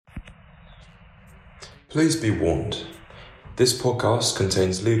Please be warned. This podcast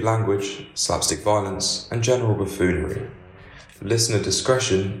contains lewd language, slapstick violence, and general buffoonery. Listener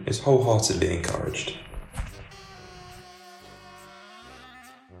discretion is wholeheartedly encouraged.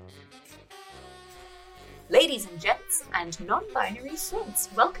 Ladies and gents, and non-binary friends,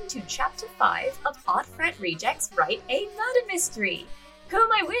 welcome to Chapter 5 of Art Fret Rejects Write a Murder Mystery. Who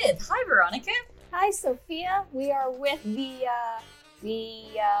am I with? Hi, Veronica. Hi, Sophia. We are with the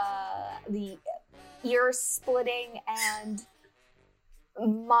ear-splitting and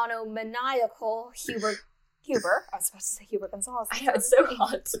monomaniacal Huber. I was supposed to say Huber Gonzalez. I know, it's so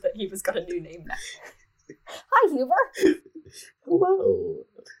hard that Huber's got a new name now. Hi, Huber. Hello.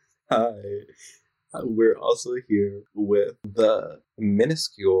 Hi. We're also here with the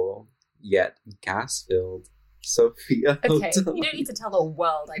minuscule yet gas-filled Sophia. Okay, you don't need to tell the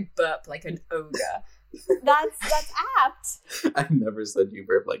world I burp like an ogre. That's apt. I never said you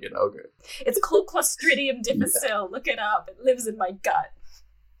burp like an ogre. It's called Clostridium difficile. Look it up. It lives in my gut.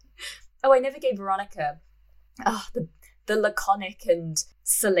 Oh, I never gave Veronica the laconic and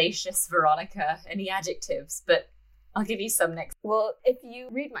salacious Veronica any adjectives, but I'll give you some next. Well, if you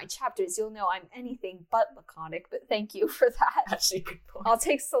read my chapters, you'll know I'm anything but laconic, but thank you for that. Actually, good point. I'll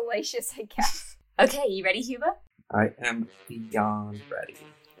take salacious, I guess. Okay, you ready, Huber? I am beyond ready.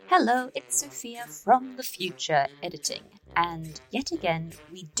 Hello, it's Sophia from the future editing, and yet again,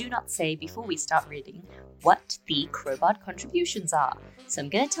 we do not say before we start reading what the Crowbard contributions are. So I'm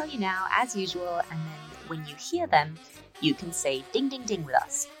going to tell you now, as usual, and then when you hear them, you can say ding ding ding with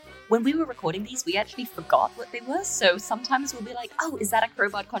us. When we were recording these, we actually forgot what they were, so sometimes we'll be like, oh, is that a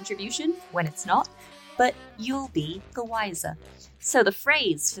Crowbard contribution? When it's not, but you'll be the wiser. So the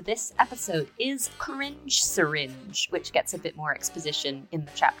phrase for this episode is cringe syringe, which gets a bit more exposition in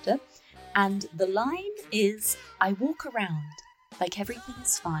the chapter. And the line is, I walk around like everything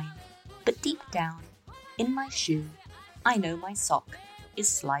is fine, but deep down, in my shoe, I know my sock is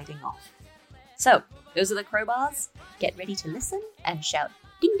sliding off. So, those are the crowbars. Get ready to listen and shout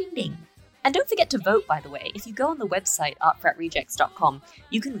ding ding ding. And don't forget to vote, by the way. If you go on the website, artfretrejects.com,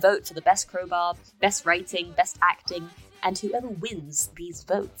 you can vote for the best crowbar, best writing, best acting, and whoever wins these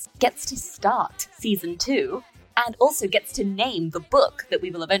votes gets to start Season 2, and also gets to name the book that we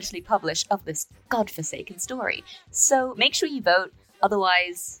will eventually publish of this godforsaken story. So make sure you vote,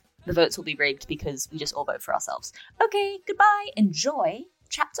 otherwise the votes will be rigged because we just all vote for ourselves. Okay, goodbye, enjoy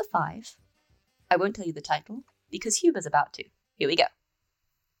Chapter 5. I won't tell you the title, because Huber's about to. Here we go.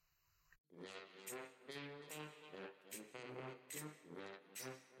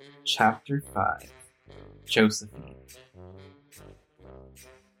 Chapter 5. Josephine.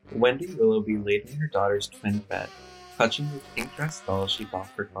 Wendy Willoughby laid in her daughter's twin bed, clutching the pink dress doll she bought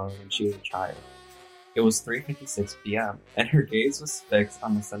for Clara when she was a child. It was 3:56 p.m., and her gaze was fixed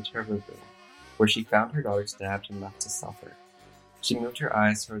on the center of the room, where she found her daughter stabbed and left to suffer. She moved her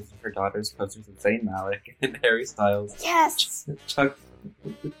eyes towards her daughter's posters of Zayn Malik and Harry Styles. Yes!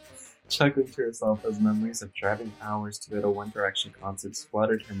 Chuckling to herself as memories of driving hours to go to One Direction concerts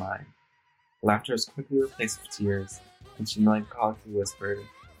flooded her mind. Laughter was quickly replaced with tears, and she melancholically whispered,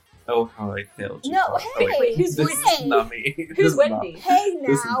 "Oh, how I failed you." No, hey! Wait, who's This Wendy? is not me. Who's Wendy? Hey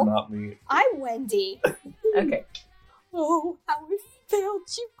This is now! not me. I'm Wendy. Okay. Oh, how I failed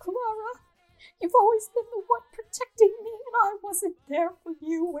you, Clara. You've always been the one protecting me, and I wasn't there for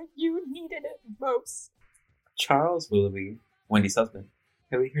you when you needed it most. Charles Willoughby, Wendy's husband,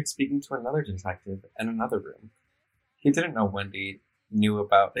 had we heard speaking to another detective in another room. He didn't know Wendy knew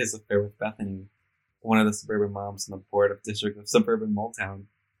about his affair with Bethany, one of the suburban moms on the board of District of Suburban Motown,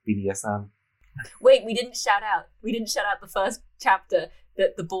 BDSM. Wait, we didn't shout out the first chapter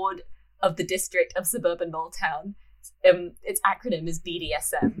that the board of the District of Suburban Motown, its acronym is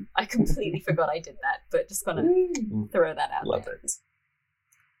BDSM. I completely forgot I did that, but just gonna throw that out Love there. it.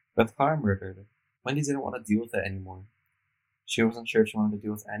 With Clara murdered, Wendy didn't want to deal with it anymore. She wasn't sure if she wanted to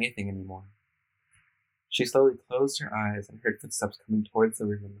deal with anything anymore. She slowly closed her eyes and heard footsteps coming towards the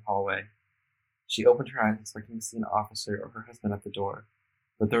room in the hallway. She opened her eyes expecting to see an officer or her husband at the door,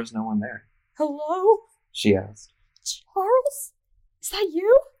 but there was no one there. Hello? She asked. Charles? Is that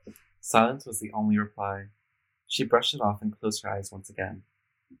you? Silence was the only reply. She brushed it off and closed her eyes once again.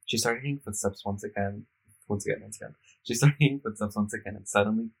 She started hearing footsteps once again. She started hearing footsteps once again, and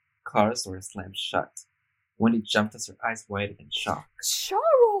suddenly, Clara's door slammed shut. Wendy jumped as her eyes widened in shock.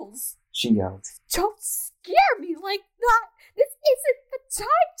 Charles! She yelled. Don't scare me like that! This isn't the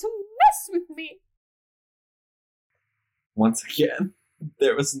time to mess with me! Once again,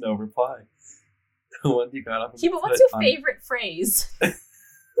 there was no reply. Wendy got up and Huber, what's put your on- favorite phrase?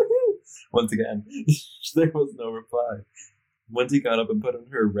 Once again, there was no reply. Wendy got up and put on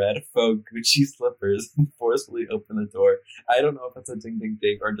her red faux Gucci slippers and forcefully opened the door. I don't know if that's a ding ding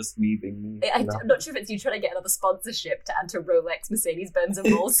ding or just me being me. I'm not sure if it's you trying to get another sponsorship to add to Rolex, Mercedes-Benz, and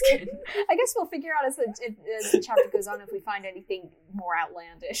Moleskine. I guess we'll figure out as the chapter goes on if we find anything more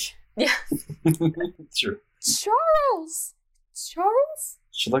outlandish. Yeah. True. Charles! Charles?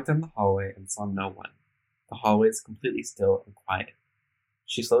 She looked in the hallway and saw no one. The hallway is completely still and quiet.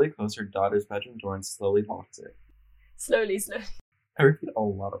 She slowly closed her daughter's bedroom door and slowly locked it. Slowly. I repeat a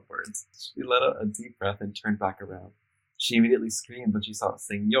lot of words. She let out a deep breath and turned back around. She immediately screamed when she saw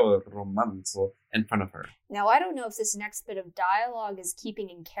Signor Romanzo in front of her. Now, I don't know if this next bit of dialogue is keeping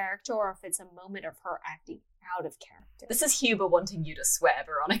in character or if it's a moment of her acting out of character. This is Huber wanting you to swear,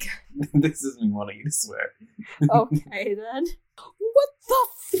 Veronica. This is me wanting you to swear. Okay, then. What the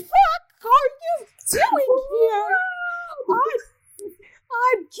fuck are you doing here?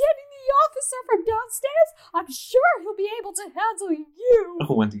 I'm getting the officer from downstairs. I'm sure he'll be able to handle you.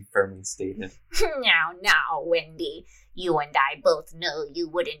 Wendy firmly stated. Now, Wendy. You and I both know you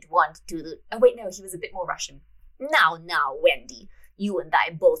wouldn't want to... Oh, wait, no, he was a bit more Russian. Now, Wendy. You and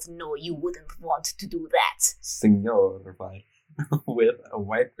I both know you wouldn't want to do that. Signor replied, with a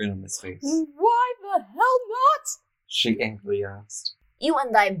wide grin on his face. Why the hell not? She angrily asked. You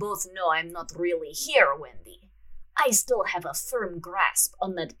and I both know I'm not really here, Wendy. I still have a firm grasp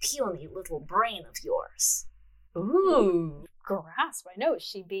on that puny little brain of yours. Ooh, grasp. I know. Is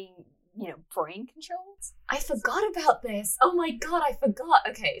she being, brain controlled? I forgot about this. Oh my god, I forgot.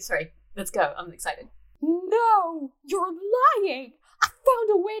 Okay, sorry. Let's go. I'm excited. No, you're lying. I found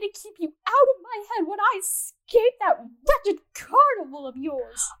a way to keep you out of my head when I escaped that wretched carnival of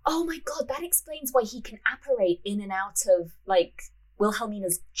yours. Oh my god, that explains why he can apparate in and out of,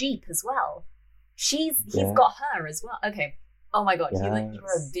 Wilhelmina's Jeep as well. He's got her as well. Okay. Oh my god, yes. You're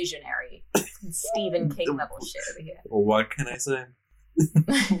a visionary. Stephen King level shit over here. What can I say?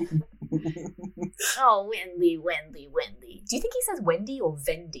 Oh, Wendy. Do you think he says Wendy or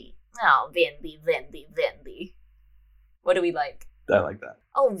Vendy? Oh, Wendy. What do we like? I like that.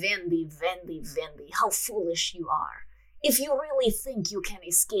 Oh, Wendy, how foolish you are. If you really think you can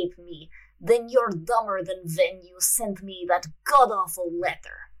escape me, then you're dumber than when you sent me that god-awful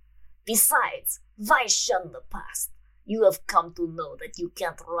letter. Besides, why shun the past? You have come to know that you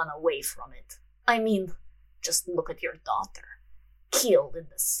can't run away from it. I mean, just look at your daughter, killed in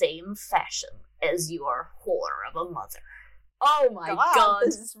the same fashion as your whore of a mother. Oh my god.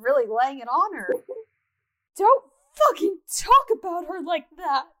 This is really laying it on her. Don't fucking talk about her like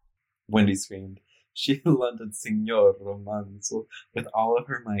that. Wendy screamed. She lunged Signor Romanzo with all of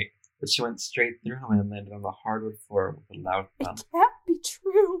her might, but she went straight through him and landed on the hardwood floor with a loud thump. It can't be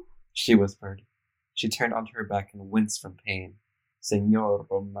true. She whispered. She turned onto her back and winced from pain. Signor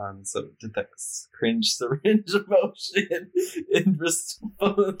Romanzo did that cringe syringe motion in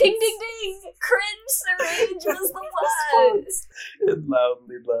response. Ding, ding, ding! Cringe syringe was the word! And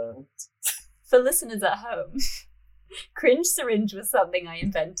loudly laughed. For listeners at home, cringe syringe was something I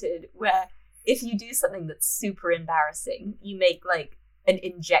invented where if you do something that's super embarrassing, you make an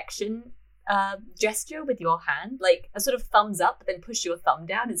injection gesture with your hand, like a sort of thumbs up, but then push your thumb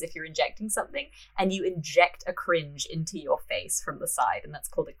down as if you're injecting something, and you inject a cringe into your face from the side, and that's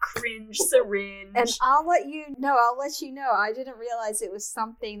called a cringe syringe. And I'll let you know, I didn't realize it was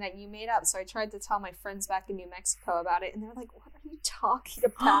something that you made up, so I tried to tell my friends back in New Mexico about it, and they're like, what are you talking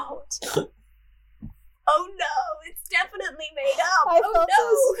about? Oh no, it's definitely made up. I felt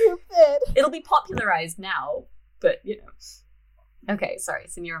so stupid. It'll be popularized now, but Okay, sorry,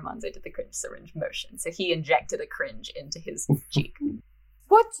 Signor Romanzo did the cringe syringe motion, so he injected a cringe into his cheek.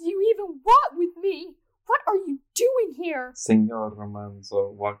 What do you even want with me? What are you doing here? Signor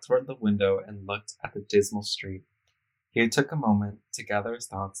Romanzo walked toward the window and looked at the dismal street. He took a moment to gather his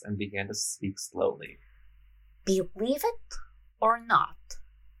thoughts and began to speak slowly. Believe it or not,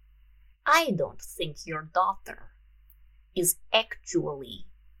 I don't think your daughter is actually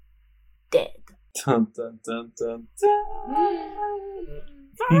dead. Dun, dun, dun, dun, dun.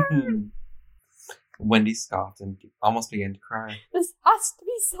 Wendy scoffed and almost began to cry. This has to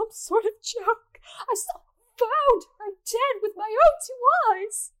be some sort of joke. I found her dead with my own 2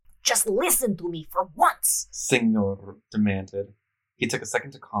 eyes. Just listen to me for once, Signor demanded. He took a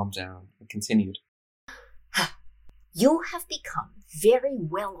second to calm down and continued. You have become very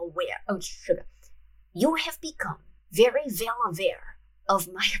well aware. Oh, sugar. You have become very well aware of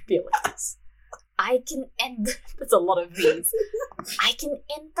my abilities. I can that's a lot of these. I can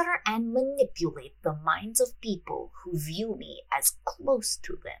enter and manipulate the minds of people who view me as close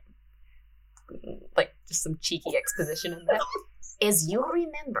to them. Just some cheeky exposition in there. As you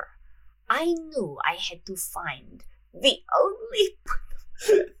remember, I knew I had to find The only...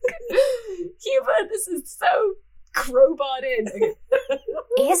 Huber, this is so crowbarred in.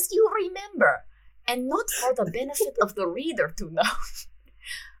 Okay. As you remember, and not for the benefit of the reader to know,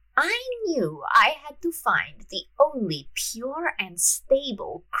 I knew I had to find the only pure and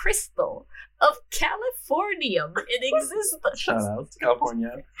stable crystal of californium in existence. Shout out to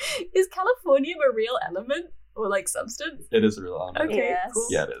California. Is californium a real element or like substance? It is a real element. Okay, Yes. cool.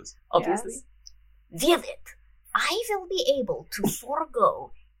 Yeah, it is. Obviously. Yes. With it, I will be able to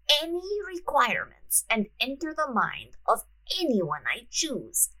forego any requirements and enter the mind of anyone I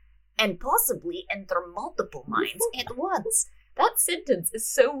choose, and possibly enter multiple minds at once. That sentence is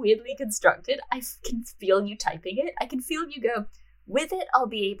so weirdly constructed. I can feel you typing it. I can feel you go, with it, I'll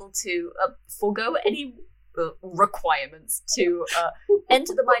be able to forego any requirements to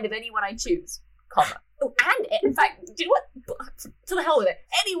enter the mind of anyone I choose, comma. Oh, and in fact, do you know what? To the hell with it.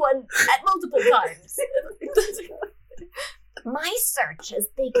 Anyone at multiple times. My search has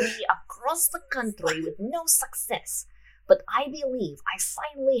taken me across the country with no success, but I believe I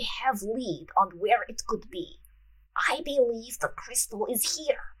finally have lead on where it could be. I believe the crystal is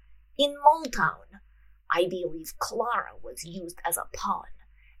here, in Moletown. I believe Clara was used as a pawn,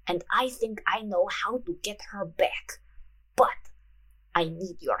 and I think I know how to get her back. But I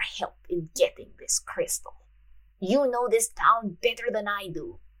need your help in getting this crystal. You know this town better than I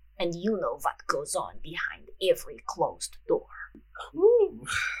do, and you know what goes on behind every closed door. Ooh.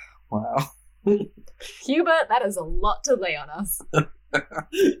 Wow. Hubert, that is a lot to lay on us.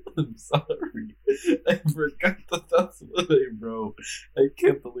 I'm sorry. I forgot that that's what I wrote. I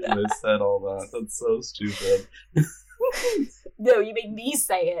can't believe I said all that. That's so stupid. No, you made me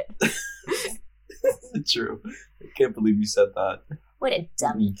say it. True. I can't believe you said that. What a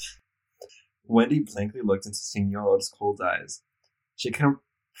dummy. Wendy blankly looked into Signora's cold eyes. She couldn't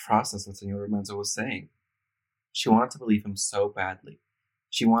process what Signora Manzo was saying. She wanted to believe him so badly.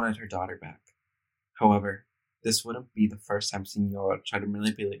 She wanted her daughter back. However, this wouldn't be the first time Signora tried to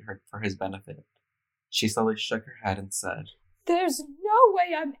manipulate her for his benefit. She slowly shook her head and said, There's no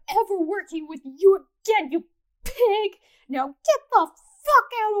way I'm ever working with you again, you pig! Now get the fuck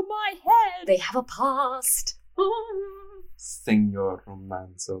out of my head! They have a past. Signor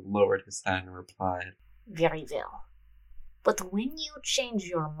Romanzo lowered his head and replied, Very well. But when you change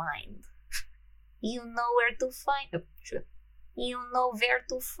your mind, you know where to find... You know where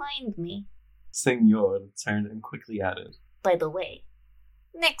to find me. Signor turned and quickly added, By the way,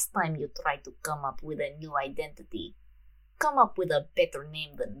 next time you try to come up with a new identity, come up with a better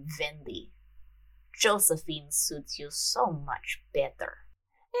name than Vendy. Josephine suits you so much better.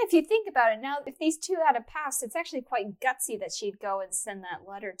 If you think about it now, if these two had a past, it's actually quite gutsy that she'd go and send that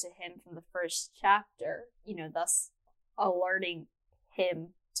letter to him from the first chapter, thus alerting him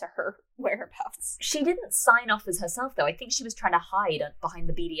to her whereabouts. She didn't sign off as herself, though. I think she was trying to hide behind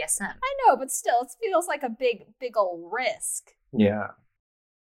the BDSM. I know, but still, it feels like a big old risk. Yeah.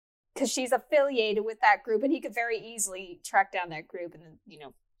 Because she's affiliated with that group, and he could very easily track down that group and then,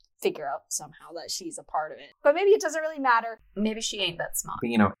 figure out somehow that she's a part of it. But maybe it doesn't really matter. Maybe she ain't that smart.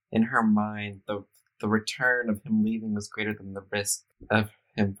 But, in her mind, the return of him leaving was greater than the risk of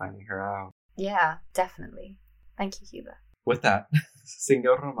him finding her out. Yeah, definitely. Thank you, Huber. With that,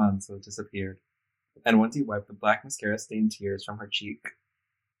 Signor Romanzo disappeared, and once he wiped the black mascara-stained tears from her cheek,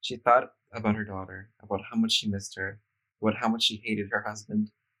 she thought about her daughter, about how much she missed her, about how much she hated her husband,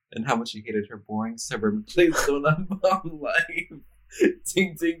 and how much she hated her boring suburban place donut mom life.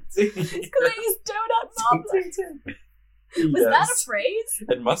 Ting, ting, ting. Glazed donut mom life. Ting, ting, ting. Was that a phrase?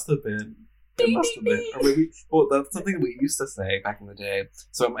 It must have been. Ding, It must ding, have been. ding. Or maybe, well, that's something we used to say back in the day,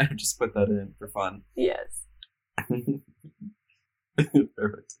 so I might have just put that in for fun. Yes.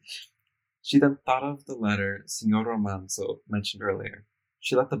 Perfect. She then thought of the letter Signor Romanzo mentioned earlier.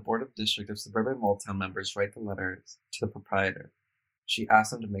 She let the Board of District of Suburban Moletown members write the letters to the proprietor. She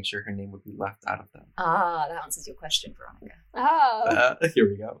asked them to make sure her name would be left out of them. Ah, that answers your question, Veronica. Oh. Here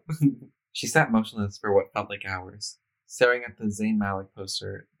we go. She sat motionless for what felt like hours, staring at the Zayn Malik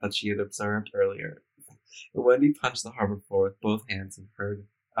poster that she had observed earlier. Wendy punched the hardwood floor with both hands and heard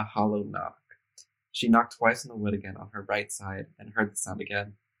a hollow knock. She knocked twice on the wood again on her right side and heard the sound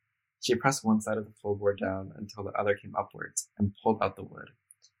again. She pressed one side of the floorboard down until the other came upwards and pulled out the wood.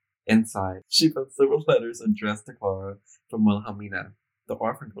 Inside, she found several letters addressed to Clara from Wilhelmina, the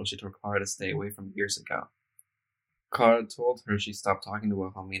orphan girl she told Clara to stay away from years ago. Clara told her she stopped talking to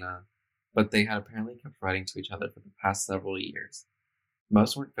Wilhelmina, but they had apparently kept writing to each other for the past several years.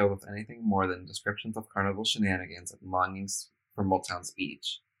 Most weren't filled with anything more than descriptions of carnival shenanigans and longings for Moletown's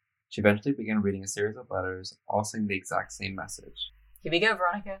beach. She eventually began reading a series of letters, all saying the exact same message. Here we go,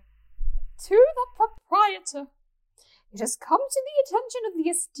 Veronica. To the proprietor. It has come to the attention of the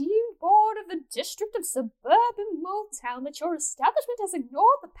esteemed board of the District of Suburban Motown that your establishment has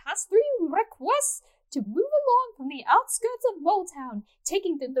ignored the past 3 requests to move along from the outskirts of Motown,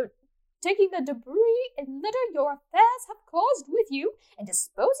 taking the debris and litter your affairs have caused with you and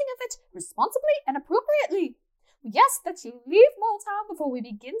disposing of it responsibly and appropriately. We ask that you leave Motown before we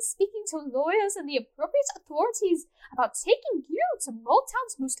begin speaking to lawyers and the appropriate authorities about taking you to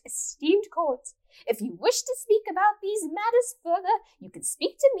Motown's most esteemed court. If you wish to speak about these matters further, you can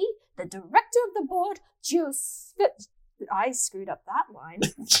speak to me, the director of the board, Joseph. I screwed up that line.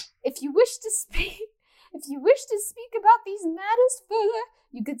 If you wish to speak about these matters further,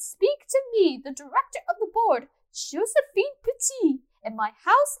 you can speak to me, the director of the board, Josephine Petit, in my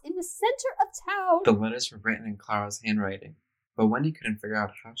house in the center of town. The letters were written in Clara's handwriting, but Wendy couldn't figure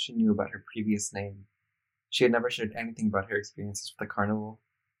out how she knew about her previous name. She had never shared anything about her experiences with the carnival,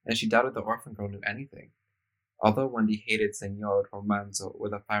 and she doubted the orphan girl knew anything. Although Wendy hated Senor Romanzo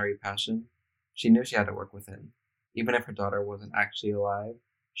with a fiery passion, she knew she had to work with him. Even if her daughter wasn't actually alive,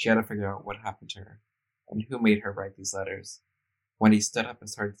 she had to figure out what happened to her, and who made her write these letters. Wendy stood up and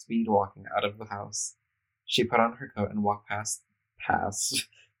started speed walking out of the house. She put on her coat and walked past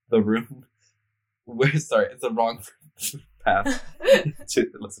the room it's the wrong path to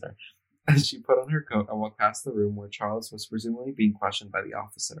the listener. She put on her coat and walked past the room where Charles was presumably being questioned by the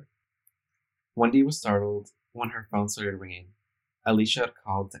officer. Wendy was startled when her phone started ringing. Alicia had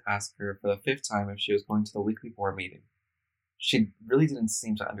called to ask her for the 5th time if she was going to the weekly board meeting. She really didn't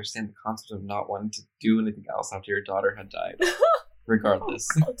seem to understand the concept of not wanting to do anything else after your daughter had died. Regardless,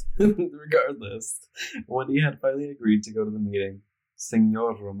 Wendy had finally agreed to go to the meeting.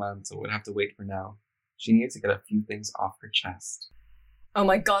 Senor Romanzo would have to wait for now. She needed to get a few things off her chest. Oh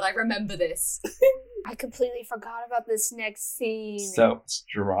my god, I remember this. I completely forgot about this next scene. So, it's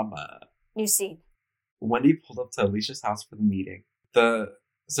drama. New scene. Wendy pulled up to Alicia's house for the meeting. The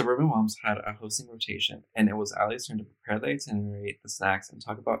Suburban Moms had a hosting rotation, and it was Allie's turn to prepare the itinerary, the snacks, and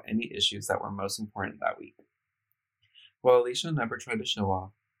talk about any issues that were most important that week. While Alicia never tried to show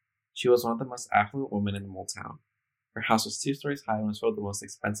off, she was one of the most affluent women in Motown. Her house was 2 stories high and was filled with the most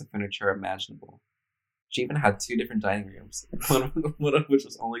expensive furniture imaginable. She even had 2 different dining rooms, one of which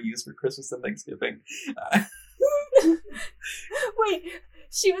was only used for Christmas and Thanksgiving. Wait,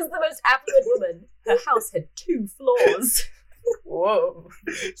 she was the most affluent woman. Her house had 2 floors. Whoa.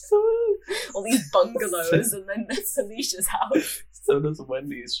 So, all these bungalows, and then there's Alicia's house. So does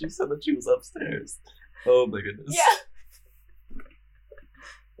Wendy's. She said that she was upstairs. Oh my goodness. Yeah.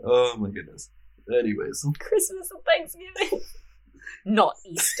 Oh my goodness. Anyways. Christmas and Thanksgiving. Not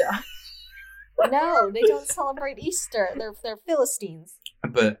Easter. No, they don't celebrate Easter. They're Philistines.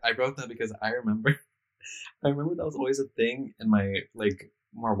 But I wrote that because I remember that was always a thing in my,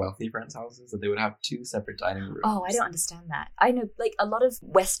 more wealthy friends' houses, that they would have 2 separate dining rooms. Oh, I don't understand that. I know, a lot of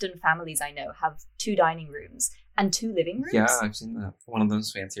Western families I know have 2 dining rooms and 2 living rooms. Yeah, I've seen that. One of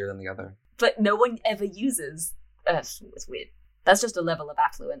them's fancier than the other. But no one ever uses. It's weird. That's just a level of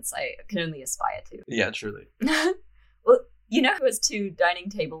affluence I can only aspire to. Yeah, truly. Well, you know who has 2 dining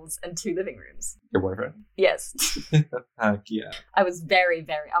tables and 2 living rooms? Your boyfriend? Yes. Heck yeah. I was very,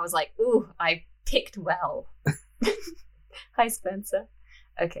 I was like, ooh, I picked well. Hi, Spencer.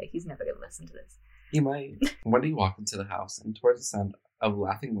 Okay, he's never going to listen to this. He might. Wendy walked into the house and towards the sound of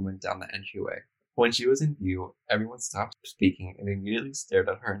laughing women down the entryway. When she was in view, everyone stopped speaking and immediately stared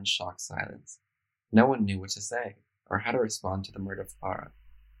at her in shocked silence. No one knew what to say or how to respond to the murder of Clara.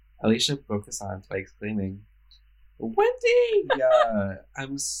 Alicia broke the silence by exclaiming, "Wendy! Yeah,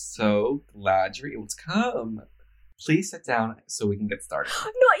 I'm so glad you're able to come. Please sit down so we can get started."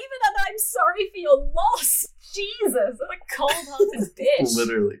 Not even that I'm sorry for your loss. Jesus, what a cold-hearted bitch.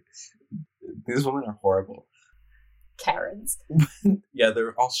 Literally. These women are horrible. Karens. Yeah,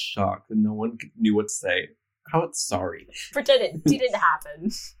 they're all shocked and no one knew what to say. How it's sorry. Pretend it didn't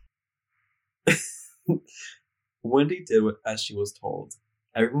happen. Wendy did as she was told.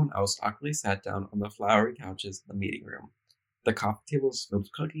 Everyone else awkwardly sat down on the flowery couches in the meeting room. The coffee table was filled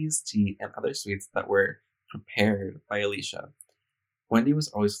with cookies, tea, and other sweets that were prepared by Alicia. Wendy was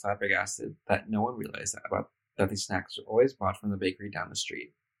always flabbergasted that no one realized that these snacks were always bought from the bakery down the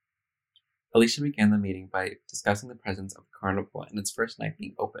street. Alicia began the meeting by discussing the presence of the carnival and its first night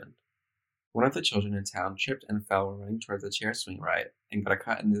being opened. One of the children in town tripped and fell while running towards the chair swing ride and got a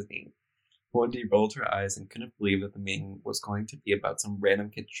cut in his knee. Wendy rolled her eyes and couldn't believe that the meeting was going to be about some random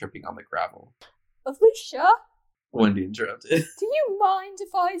kid tripping on the gravel. Alicia? Wendy interrupted. Do you mind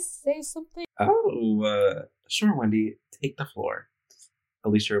if I say something? Oh, sure, Wendy. Take the floor.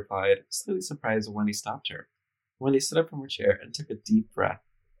 Alicia replied, slightly surprised when Wendy stopped her. Wendy stood up from her chair and took a deep breath.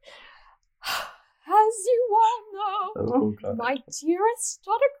 as you all know, Oh, God. my dearest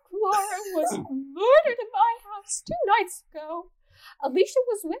daughter Clara was murdered in my house 2 nights ago. Alicia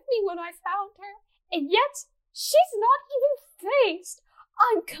was with me when I found her, and yet she's not even phased.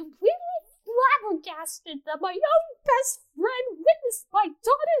 I'm completely flabbergasted that my own best friend witnessed my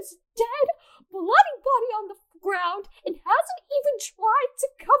daughter's dead, bloody body on the ground and hasn't even tried to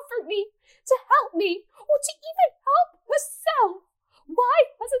comfort me, to help me, or to even help herself. Why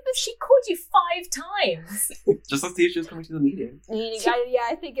hasn't this? She called you 5 times. Just to see if she was coming to the meeting.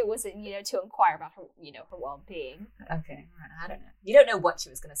 I think it was, to inquire about her, her well-being. Okay, I don't know. You don't know what she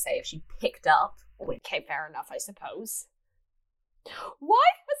was going to say if she picked up. Okay, fair enough, I suppose. Why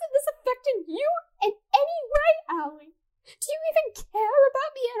hasn't this affected you in any way, Allie? Do you even care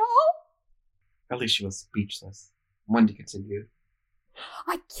about me at all? Alicia was speechless. Wendy continued.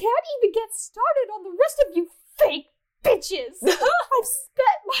 I can't even get started on the rest of you fake bitches. I've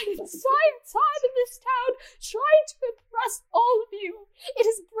spent my entire time in this town trying to impress all of you. It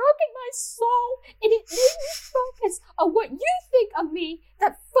has broken my soul, and it made me focus on what you think of me.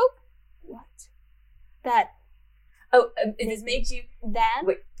 It has made you. Then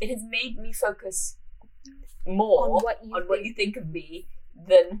Wait, it has made me focus more on what you think of me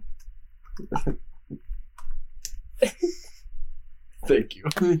than. Thank you.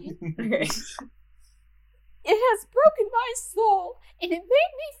 Okay. It has broken my soul, and it made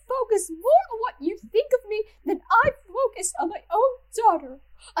me focus more on what you think of me than I focus on my own daughter.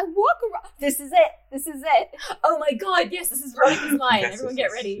 I walk around. This is it. Oh my god, yes, this is Veronica's line. Yes, Everyone yes,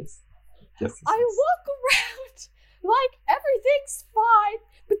 get ready. Yes. I walk around like everything's fine,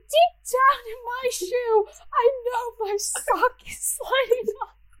 but deep down in my shoe, I know my sock is sliding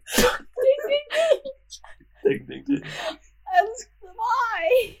off. Ding, ding, ding. Ding, ding, ding. And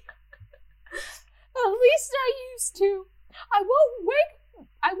why? At least I used to. I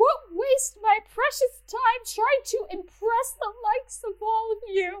won't waste my precious time trying to impress the likes of all of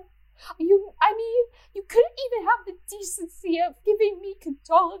you. You couldn't even have the decency of giving me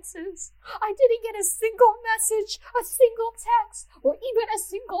condolences. I didn't get a single message, a single text, or even a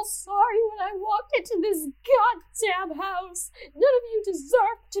single sorry when I walked into this goddamn house. None of you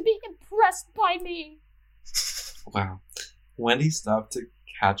deserve to be impressed by me. Wow. Wendy stopped to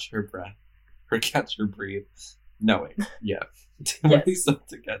catch her breath. Or catch her breath. No, wait. Yeah. Wendy stopped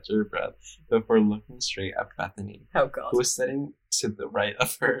to catch her breath before looking straight at Bethany, Oh god. who was sitting to the right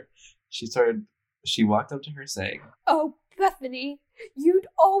of her. She walked up to her saying, Oh, Bethany, you'd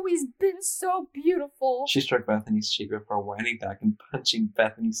always been so beautiful. she struck Bethany's cheek before winding back and punching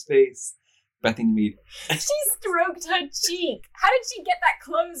Bethany's face. Bethany made She stroked her cheek. How did she get that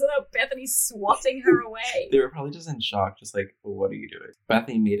close without Bethany swatting her away? They were probably just in shock, just like, what are you doing?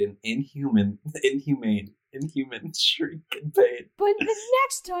 Bethany made an inhuman shriek in pain. But the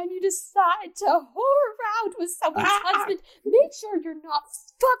next time you decide to whore around with someone's husband, make sure you're not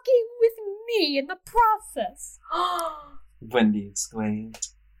fucking with me in the process. Wendy exclaimed.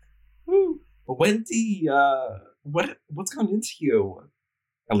 Woo. Wendy, what's gone into you?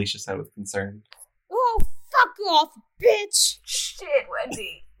 Alicia said with concern. Oh, fuck off, bitch! Shit,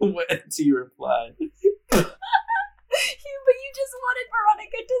 Wendy. Wendy replied. But you just wanted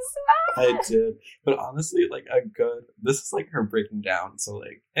Veronica to smash. I did. But honestly, this is like her breaking down, so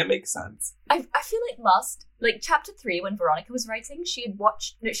like, it makes sense. I feel like chapter 3, when Veronica was writing, she had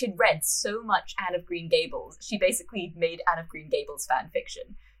read so much Anne of Green Gables. She basically made Anne of Green Gables fan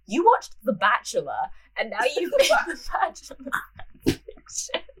fiction. You watched The Bachelor, and now you've made The Bachelor fan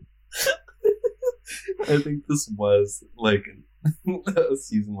fiction. I think this was like a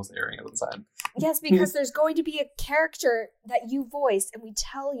season was airing at the time. Yes, because there's going to be a character that you voice, and we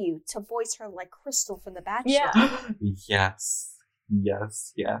tell you to voice her like Crystal from The Bachelor. Yeah. Yes.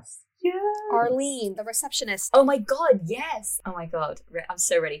 Arlene, the receptionist. Oh my god, yes. Oh my god. I'm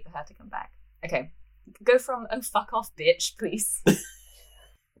so ready for her to come back. Okay. Go from, oh fuck off, bitch, please.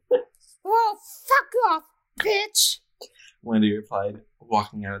 Well, fuck off, bitch! Wendy replied,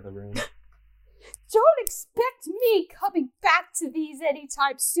 walking out of the room. Don't expect me coming back to these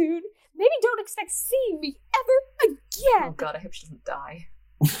anytime soon. Maybe don't expect seeing me ever again. Oh god, I hope she doesn't die.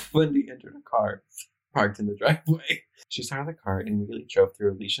 Wendy entered a car, parked in the driveway. She started the car and immediately drove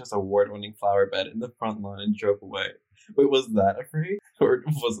through Alicia's award-winning flower bed in the front lawn and drove away. Wait, was that afraid? Or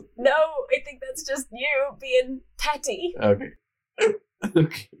was it? No, I think that's just you being petty. Okay.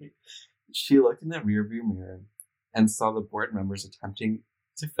 Okay. She looked in the rearview mirror and saw the board members attempting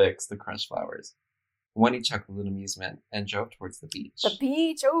to fix the crushed flowers. Wendy chuckled in amusement and drove towards the beach. The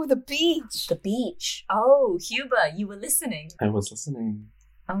beach, oh, the beach. The beach. Oh, Huber, you were listening. I was listening.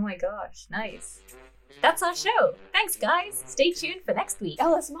 Oh my gosh, nice. That's our show. Thanks, guys. Stay tuned for next week.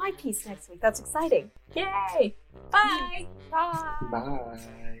 Oh, it's my piece next week. That's exciting. Yay! Bye! Bye. Bye.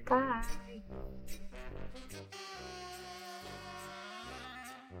 Bye!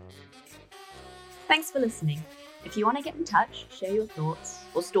 Thanks for listening. If you want to get in touch, share your thoughts,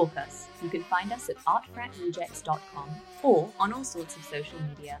 or stalk us, you can find us at artfratrejects.com or on all sorts of social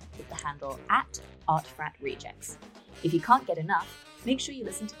media with the handle @artfratrejects. If you can't get enough, make sure you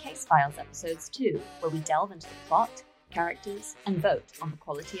listen to Case Files episodes too, where we delve into the plot, characters, and vote on the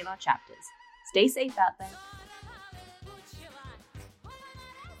quality of our chapters. Stay safe out there.